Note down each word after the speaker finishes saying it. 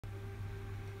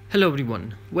Hello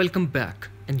everyone, welcome back,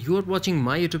 and you are watching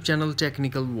my YouTube channel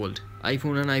Technical World.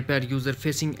 iPhone and iPad user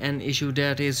facing an issue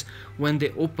that is when they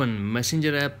open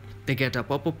Messenger app, they get a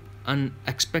pop-up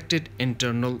unexpected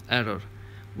internal error.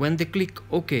 When they click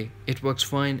OK, it works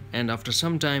fine, and after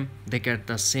some time they get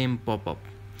the same pop-up.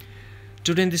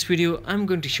 Today in this video, I'm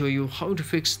going to show you how to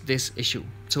fix this issue.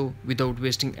 So without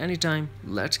wasting any time,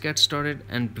 let's get started,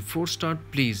 and before start,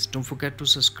 please don't forget to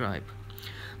subscribe.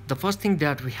 The first thing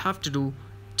that we have to do,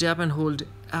 tap and hold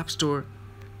App Store,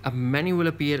 a menu will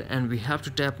appear and we have to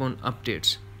tap on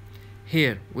updates.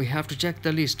 Here we have to check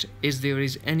the list, is there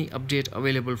is any update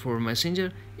available for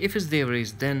Messenger. If there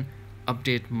is, then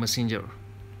update Messenger.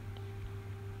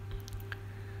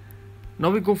 Now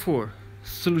we go for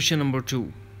solution number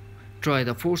 2. Try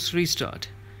the force restart.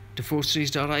 To force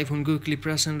restart iPhone, quickly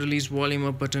press and release volume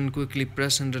up button, quickly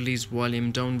press and release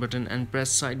volume down button, and press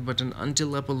side button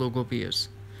until Apple logo appears.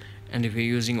 And if you're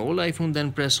using old iPhone,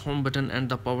 then press home button and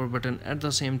the power button at the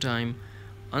same time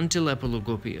until Apple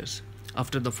logo appears.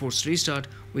 After the forced restart,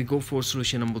 we go for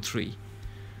solution number 3.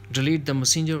 Delete the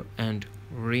Messenger and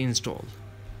reinstall.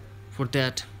 For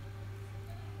that,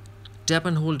 tap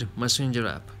and hold Messenger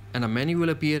app and a menu will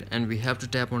appear and we have to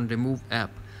tap on remove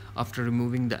app. After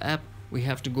removing the app, we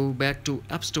have to go back to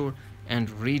App Store and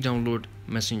re-download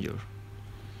Messenger.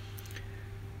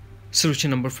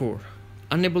 Solution number 4.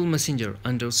 Enable Messenger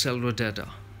under cellular data.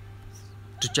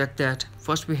 To check that,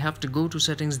 first we have to go to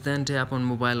settings, then tap on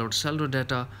mobile or cellular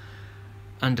data.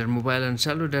 Under mobile and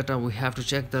cellular data, we have to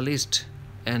check the list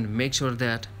and make sure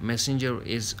that Messenger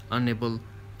is enabled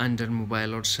under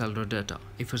mobile or cellular data.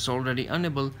 If it's already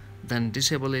enabled, then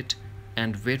disable it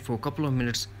and wait for a couple of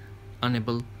minutes.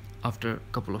 Enable after a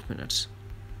couple of minutes.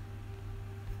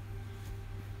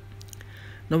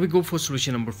 Now we go for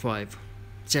solution number 5.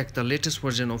 Check the latest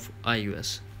version of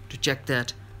iOS. To check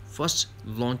that, first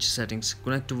launch settings,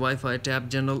 connect to Wi-Fi, tap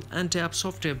general and tap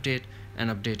software update and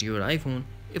update your iPhone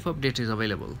if update is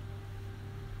available.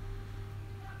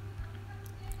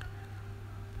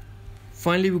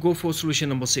 Finally, we go for solution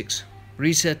number 6.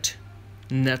 Reset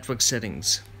network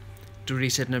settings. To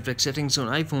reset network settings on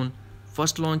iPhone,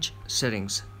 first launch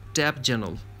settings, tap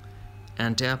general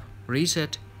and tap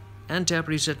reset and tap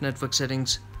reset network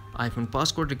settings, iPhone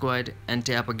passcode required, and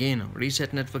tap again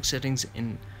reset network settings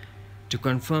in to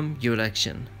confirm your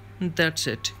action. And that's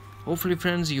it. Hopefully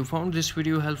friends, you found this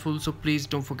video helpful, so please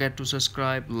don't forget to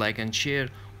subscribe, like and share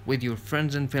with your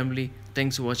friends and family.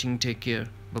 Thanks for watching. Take care.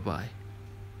 Bye bye.